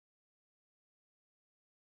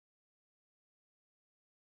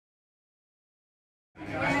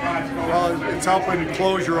it's helping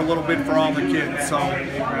closure a little bit for all the kids. So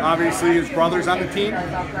obviously his brother's on the team,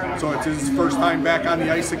 so it's his first time back on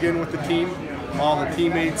the ice again with the team. All the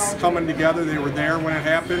teammates coming together, they were there when it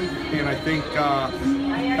happened, and I think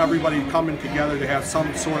everybody coming together to have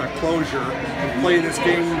some sort of closure and play this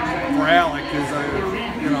game for Alec is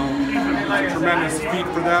a tremendous feat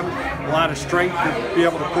for them. A lot of strength to be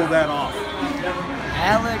able to pull that off.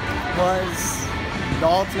 Alec was the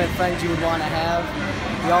ultimate friend you would want to have.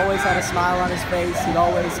 He always had a smile on his face. He'd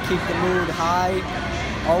always keep the mood high,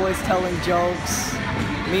 always telling jokes.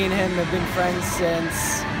 Me and him have been friends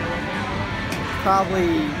since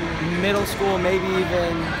probably middle school, maybe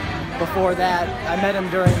even before that. I met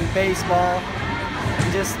him during baseball.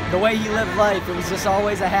 And just the way he lived life, it was just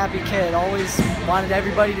always a happy kid. Always wanted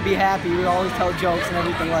everybody to be happy. He would always tell jokes and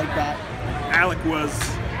everything like that. Alec was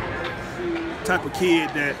the type of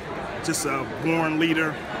kid that just a born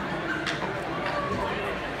leader.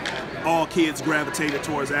 All kids gravitated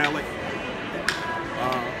towards Alec.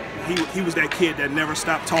 He was that kid that never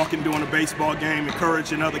stopped talking during a baseball game,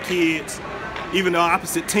 encouraging other kids, even the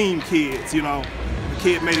opposite team kids. You know, the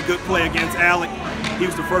kid made a good play against Alec. He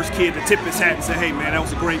was the first kid to tip his hat and say, "Hey man, that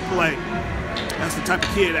was a great play." That's the type of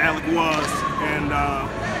kid Alec was, and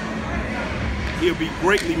he'll be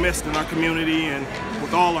greatly missed in our community and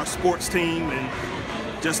with all our sports team and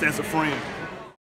just as a friend.